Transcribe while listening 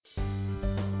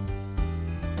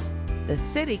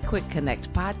The City Quick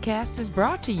Connect podcast is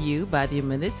brought to you by the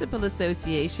Municipal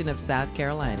Association of South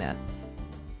Carolina.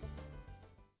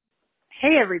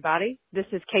 Hey everybody, this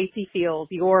is Casey Fields,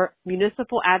 your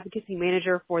Municipal Advocacy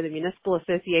Manager for the Municipal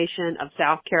Association of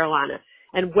South Carolina.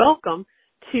 And welcome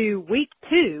to Week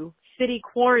 2 City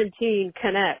Quarantine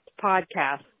Connect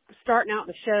podcast. Starting out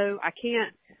the show, I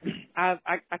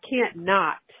can't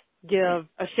not give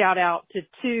a shout out to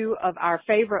two of our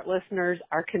favorite listeners,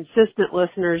 our consistent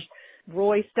listeners,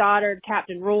 Roy Stoddard,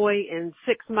 Captain Roy in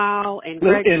 6 Mile, and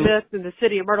Greg Smith in the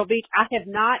city of Myrtle Beach. I have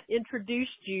not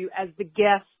introduced you as the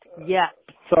guest yet.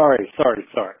 Sorry.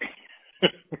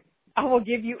 I will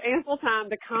give you ample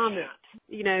time to comment.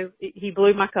 You know, he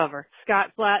blew my cover. Scott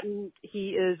Flatten,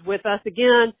 he is with us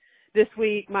again this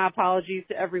week. My apologies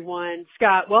to everyone.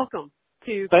 Scott, welcome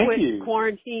to Quick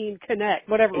Quarantine Connect,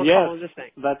 whatever we're calling this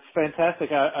thing. That's fantastic.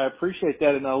 I appreciate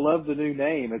that, and I love the new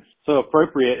name. It's so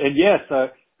appropriate. And yes,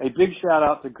 a big shout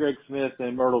out to Greg Smith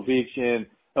in Myrtle Beach, and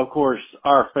of course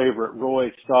our favorite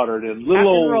Roy Stoddard in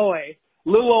little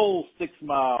old 6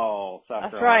 Mile,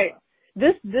 South Carolina. That's right.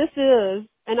 This is,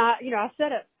 and I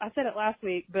said it last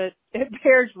week, but it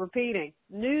bears repeating.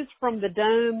 News from the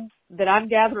Dome that I'm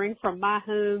gathering from my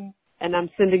home, and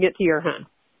I'm sending it to your home.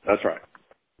 That's right.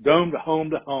 Dome to home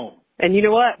to home. And you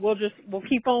know what? We'll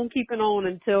keep on keeping on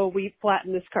until we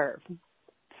flatten this curve.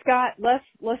 Scott,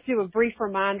 let's do a brief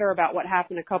reminder about what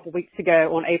happened a couple weeks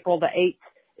ago on April the 8th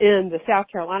in the South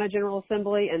Carolina General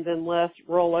Assembly, and then let's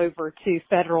roll over to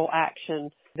federal action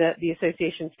that the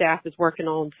association staff is working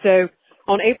on. So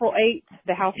on April 8th,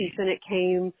 the House and Senate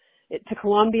came to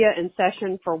Columbia in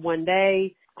session for 1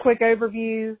 day. Quick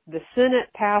overview, the Senate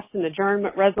passed an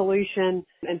adjournment resolution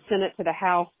and sent it to the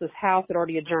House. This House had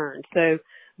already adjourned. So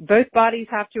both bodies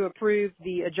have to approve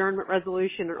the adjournment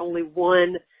resolution, and only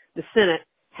one, the Senate,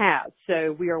 has.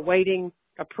 So we are waiting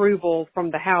approval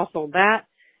from the House on that.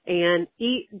 And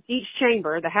each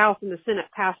chamber, the House and the Senate,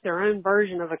 passed their own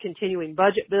version of a continuing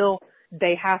budget bill.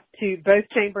 Both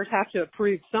chambers have to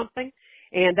approve something,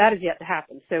 and that is yet to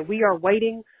happen. So we are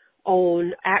waiting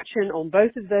on action on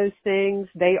both of those things.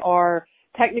 They are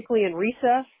technically in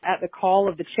recess at the call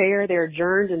of the chair. They're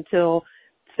adjourned until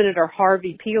Senator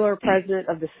Harvey Peeler, President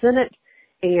of the Senate,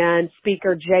 and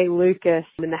Speaker Jay Lucas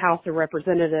in the House of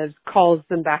Representatives calls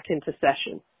them back into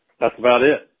session. That's about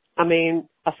it. I mean,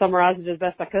 I summarized it as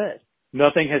best I could.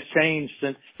 Nothing has changed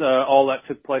since all that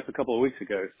took place a couple of weeks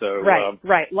ago. So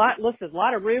Right. A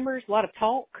lot of rumors, a lot of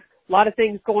talk, a lot of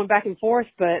things going back and forth,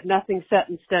 but nothing set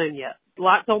in stone yet.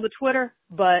 Lots on the Twitter,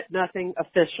 but nothing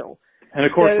official. And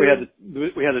of course,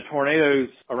 we had the tornadoes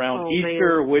around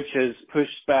Easter, which has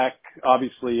pushed back.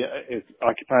 Obviously, it's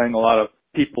occupying a lot of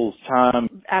people's time.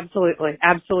 Absolutely.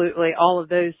 All of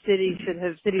those cities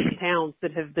and towns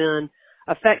that have been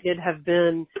affected have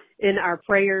been in our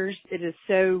prayers. It is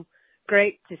so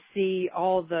great to see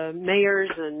all the mayors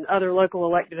and other local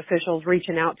elected officials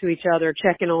reaching out to each other,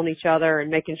 checking on each other,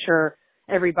 and making sure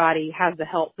everybody has the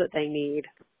help that they need.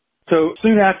 So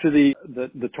soon after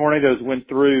the tornadoes went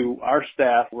through, our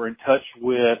staff were in touch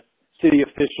with city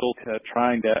officials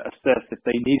trying to assess if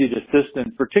they needed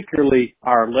assistance, particularly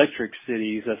our electric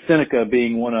cities, Seneca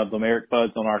being one of them. Eric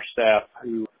Buds on our staff,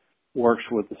 who works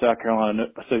with the South Carolina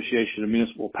Association of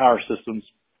Municipal Power Systems,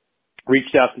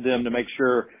 reached out to them to make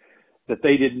sure that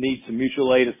they didn't need some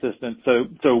mutual aid assistance.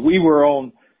 So we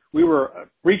were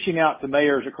reaching out to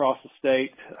mayors across the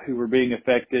state who were being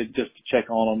affected just to check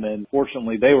on them, and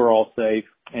fortunately they were all safe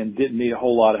and didn't need a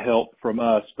whole lot of help from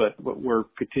us, but we're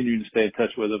continuing to stay in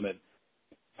touch with them, and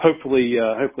hopefully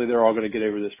they're all going to get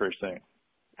over this very soon.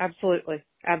 Absolutely.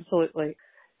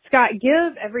 Scott,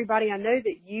 give everybody, I know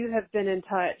that you have been in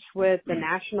touch with the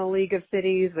National League of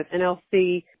Cities, with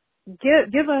NLC.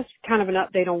 Give us kind of an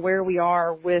update on where we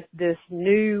are with this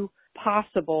new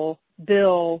possible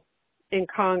bill in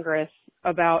Congress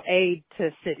about aid to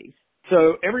cities.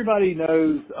 So everybody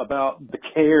knows about the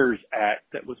CARES Act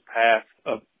that was passed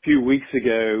a few weeks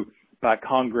ago by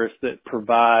Congress that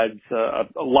provides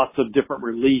lots of different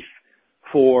relief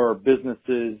for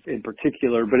businesses in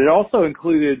particular, but it also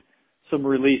included some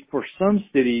relief for some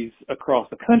cities across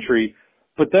the country,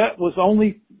 but that was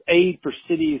only aid for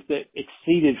cities that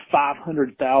exceeded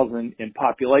 500,000 in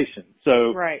population.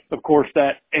 So, right. Of course,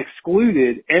 that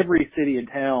excluded every city and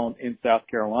town in South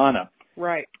Carolina.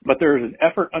 Right. But there's an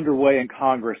effort underway in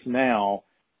Congress now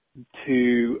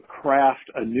to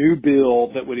craft a new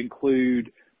bill that would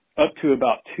include up to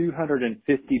about $250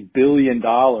 billion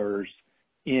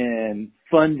in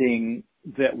funding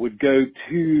that would go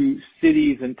to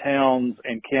cities and towns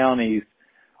and counties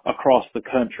across the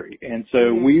country. And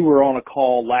so we were on a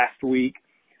call last week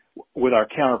with our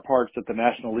counterparts at the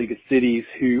National League of Cities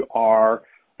who are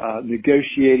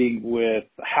negotiating with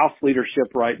House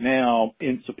leadership right now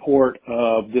in support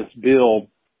of this bill,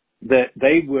 that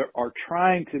they are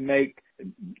trying to make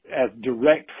as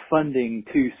direct funding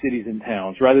to cities and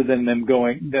towns rather than them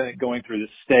going through the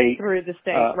state. Through the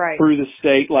state, right. Through the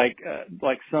state, like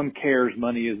some CARES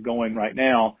money is going right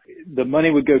now. The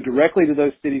money would go directly to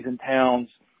those cities and towns,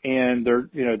 and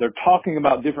they're talking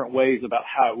about different ways about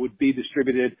how it would be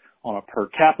distributed on a per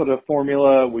capita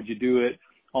formula. Would you do it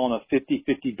on a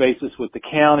 50-50 basis with the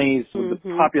counties? Would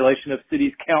the population of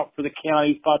cities count for the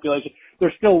county's population?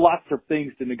 There's still lots of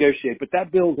things to negotiate, but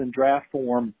that bill's in draft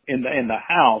form in the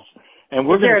House. And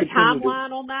we're Is there a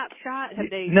timeline on that, Scott?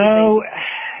 No.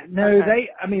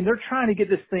 Okay. They're trying to get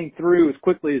this thing through as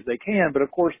quickly as they can, but of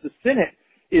course the Senate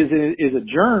is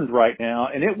adjourned right now,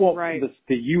 and it won't. Right.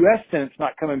 The U.S. Senate's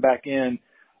not coming back in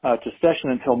to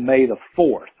session until May the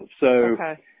 4th. So.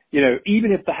 Okay.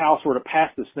 Even if the House were to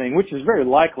pass this thing, which is very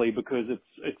likely because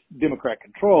it's Democrat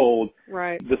controlled,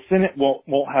 right, the Senate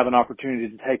won't have an opportunity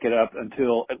to take it up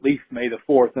until at least May the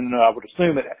 4th. And I would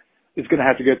assume it's going to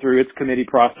have to go through its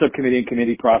subcommittee and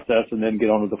committee process and then get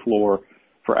onto the floor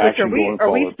for action going forward.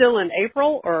 Are we still in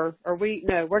April or are we?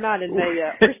 No, we're not in May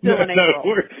yet. We're still in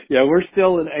April. We're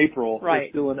still in April. Right. We're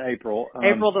still in April.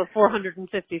 April the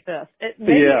 455th.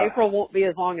 Maybe April won't be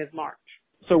as long as March.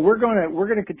 So we're going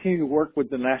to continue to work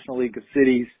with the National League of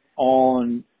Cities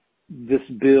on this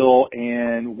bill,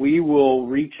 and we will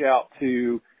reach out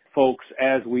to folks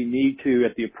as we need to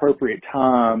at the appropriate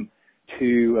time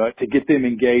to get them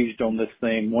engaged on this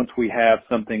thing once we have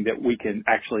something that we can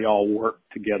actually all work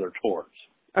together towards.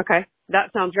 Okay,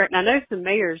 that sounds great. And I know some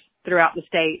mayors throughout the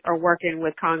state are working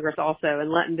with Congress also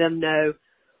and letting them know,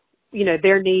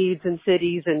 their needs in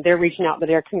cities, and they're reaching out to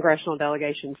their congressional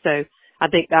delegations. So I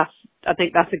think that's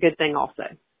a good thing also.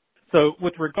 So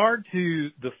with regard to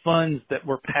the funds that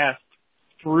were passed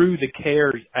through the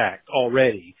CARES Act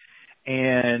already,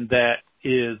 and that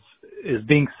is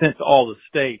being sent to all the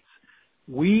states,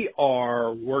 we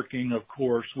are working, of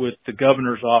course, with the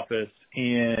governor's office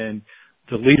and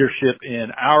the leadership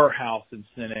in our House and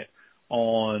Senate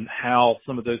on how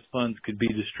some of those funds could be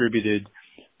distributed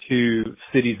to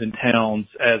cities and towns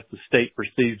as the state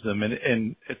receives them.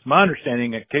 And it's my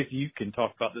understanding, and Casey, you can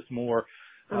talk about this more,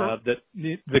 that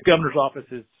the governor's office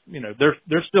is,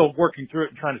 they're still working through it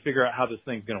and trying to figure out how this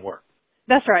thing's going to work.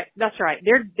 That's right.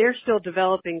 They're still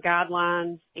developing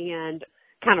guidelines and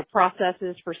kind of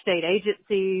processes for state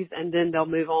agencies, and then they'll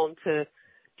move on to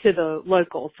the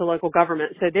local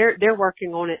government. So they're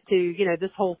working on it too.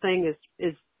 This whole thing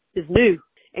is new,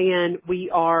 and we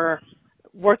are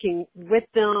working with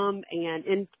them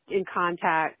and in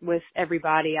contact with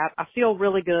everybody. I feel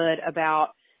really good about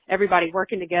everybody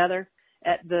working together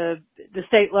at the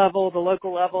state level, the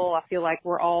local level. I feel like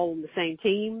we're all on the same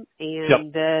team,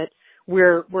 and that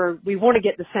we want to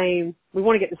get the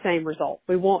same result.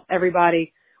 We want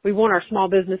our small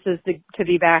businesses to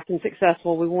be back and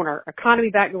successful. We want our economy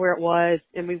back to where it was,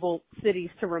 and we want cities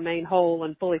to remain whole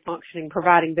and fully functioning,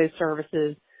 providing those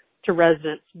services to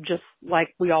residents just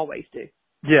like we always do.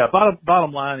 Yeah,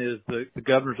 bottom line is the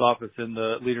governor's office and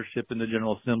the leadership in the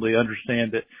General Assembly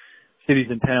understand that cities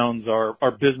and towns are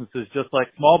businesses just like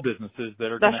small businesses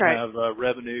that are going to have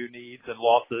revenue needs and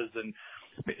losses and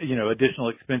additional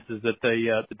expenses that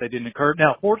they didn't incur.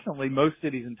 Now, fortunately, most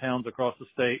cities and towns across the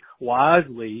state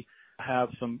wisely have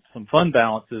some fund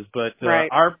balances, but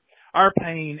our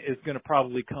pain is going to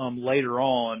probably come later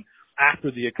on after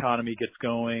the economy gets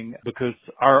going, because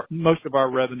most of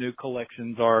our revenue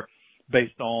collections are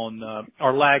based on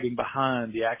are lagging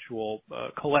behind the actual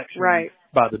collection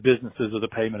by the businesses or the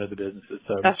payment of the businesses.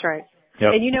 So that's right.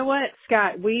 Yep. And you know what,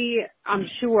 Scott, I'm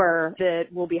sure that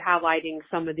we'll be highlighting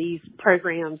some of these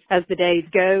programs as the days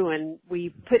go, and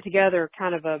we put together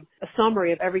kind of a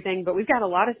summary of everything, but we've got a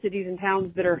lot of cities and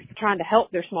towns that are trying to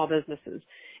help their small businesses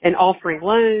and offering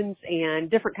loans and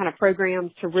different kind of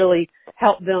programs to really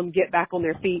help them get back on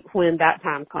their feet when that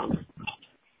time comes.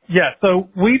 Yeah, so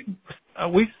we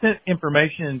sent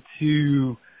information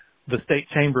to the State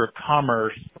Chamber of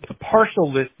Commerce, a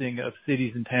partial listing of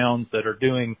cities and towns that are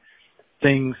doing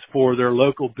things for their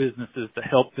local businesses to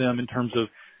help them in terms of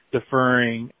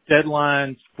deferring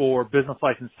deadlines for business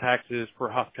license taxes, for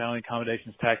hospitality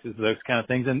accommodations taxes, those kind of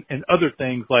things, and other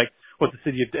things like what the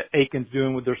city of Aiken's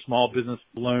doing with their small business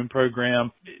loan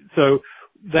program. So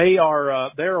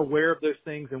they're aware of those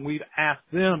things, and we've asked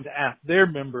them to ask their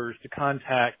members to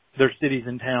contact their cities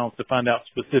and towns to find out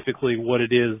specifically what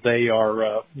it is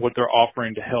what they're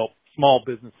offering to help small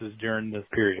businesses during this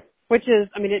period. Which is,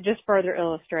 it just further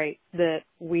illustrates that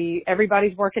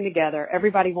everybody's working together.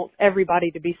 Everybody wants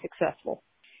everybody to be successful.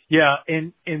 Yeah,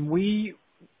 and we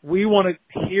want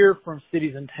to hear from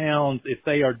cities and towns if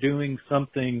they are doing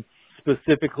something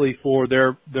specifically for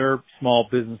their small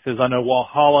businesses. I know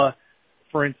Walhalla,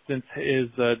 for instance, is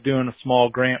doing a small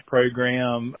grant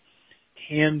program.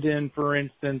 Camden, for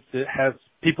instance, it has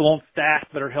people on staff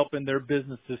that are helping their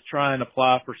businesses try and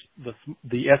apply for the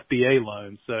SBA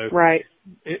loan. So right.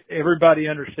 Everybody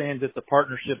understands it's a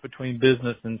partnership between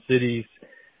business and cities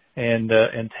and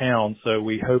towns. So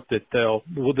we hope that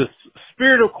this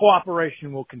spirit of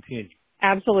cooperation will continue.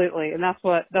 Absolutely. And that's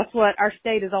what our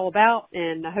state is all about.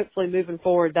 And hopefully moving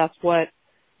forward, that's what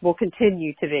will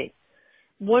continue to be.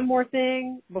 One more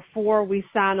thing before we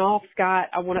sign off, Scott,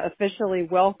 I want to officially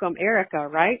welcome Erica,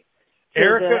 right?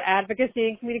 Erica, the Advocacy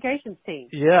and Communications team.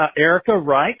 Yeah, Erica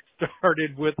Wright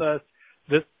started with us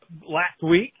this last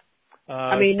week.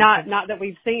 Not that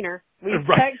we've seen her. We've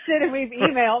texted and we've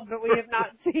emailed, but we have not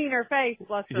seen her face.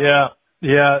 Bless her.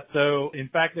 Yeah. So, in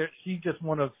fact, she's just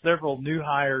one of several new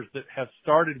hires that have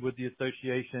started with the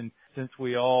association since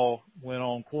we all went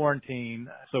on quarantine.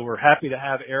 So we're happy to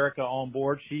have Erica on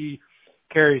board. She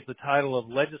carries the title of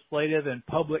Legislative and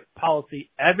Public Policy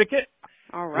Advocate.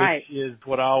 All right. Which is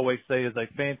what I always say is a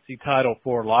fancy title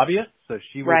for lobbyists. So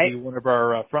she will be one of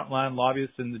our frontline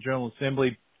lobbyists in the General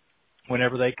Assembly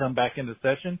whenever they come back into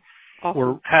session. Awesome.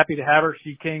 We're happy to have her.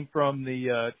 She came from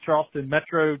the Charleston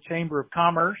Metro Chamber of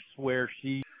Commerce, where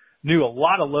she knew a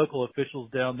lot of local officials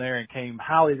down there and came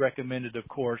highly recommended, of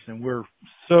course, and we're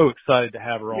so excited to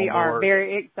have her on board. We are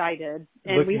very excited.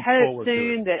 And we hope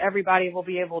soon that everybody will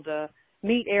be able to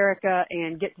meet Erica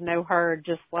and get to know her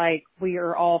just like we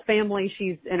are all family.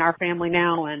 She's in our family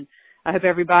now, and I hope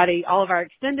everybody, all of our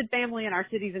extended family in our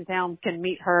cities and towns can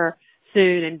meet her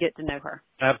soon and get to know her.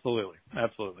 Absolutely.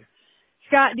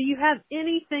 Scott, do you have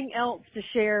anything else to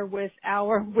share with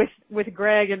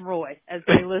Greg and Roy as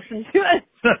they listen to us?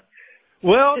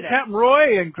 Well, today? Captain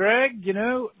Roy and Greg,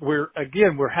 we're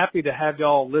happy to have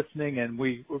y'all listening, and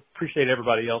we appreciate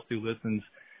everybody else who listens.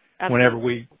 Absolutely. Whenever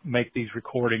we make these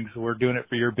recordings. We're doing it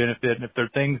for your benefit. And if there are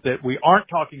things that we aren't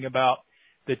talking about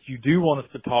that you do want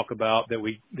us to talk about, that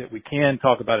we can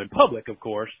talk about in public, of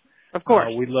course. Of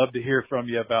course. We'd love to hear from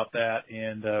you about that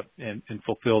and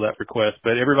fulfill that request.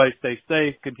 But everybody stay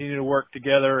safe, continue to work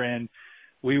together, and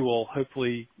we will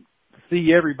hopefully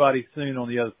see everybody soon on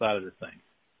the other side of this thing.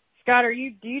 Scott, do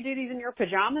you do these in your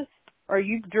pajamas? Or are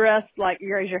you dressed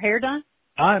is your hair done?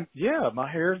 My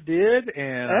hair's did,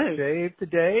 and I shaved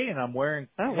today, and I'm wearing,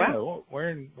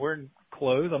 wearing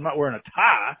clothes. I'm not wearing a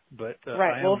tie, but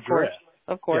I am dressed.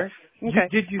 Of course. Yeah. Okay.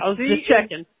 Did you I was see? Just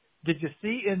checking. Did you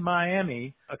see in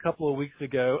Miami a couple of weeks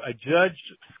ago, a judge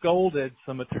scolded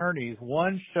some attorneys.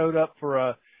 One showed up for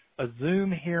a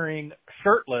Zoom hearing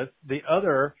shirtless. The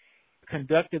other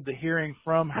conducted the hearing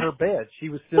from her bed. She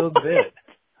was still in bed.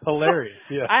 Hilarious.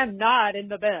 Yeah. I'm not in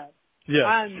the bed. Yeah.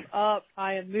 I'm up.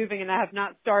 I am moving, and I have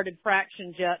not started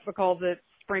fractions yet because it's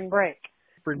spring break.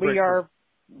 We are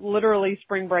literally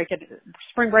spring breaking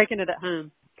it at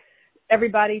home.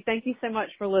 Everybody, thank you so much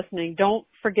for listening. Don't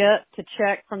forget to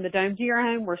check From the Dome to Your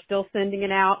Home. We're still sending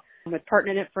it out with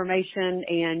pertinent information,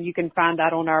 and you can find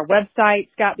that on our website.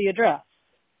 Scott, the address.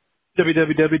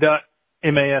 www.masc.sc.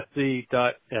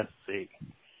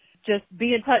 Just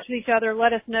be in touch with each other.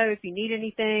 Let us know if you need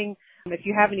anything, if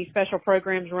you have any special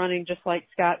programs running, just like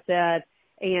Scott said.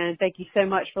 And thank you so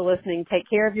much for listening. Take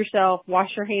care of yourself,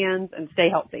 wash your hands, and stay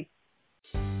healthy.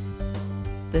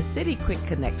 The City Quick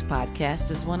Connect podcast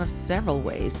is one of several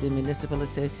ways the Municipal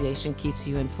Association keeps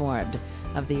you informed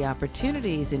of the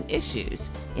opportunities and issues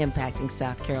impacting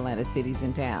South Carolina cities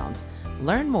and towns.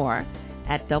 Learn more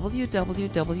at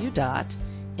www.masc.sc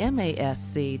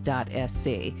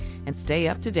and stay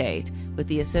up to date with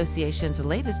the association's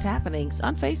latest happenings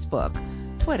on Facebook,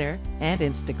 Twitter, and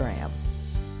Instagram.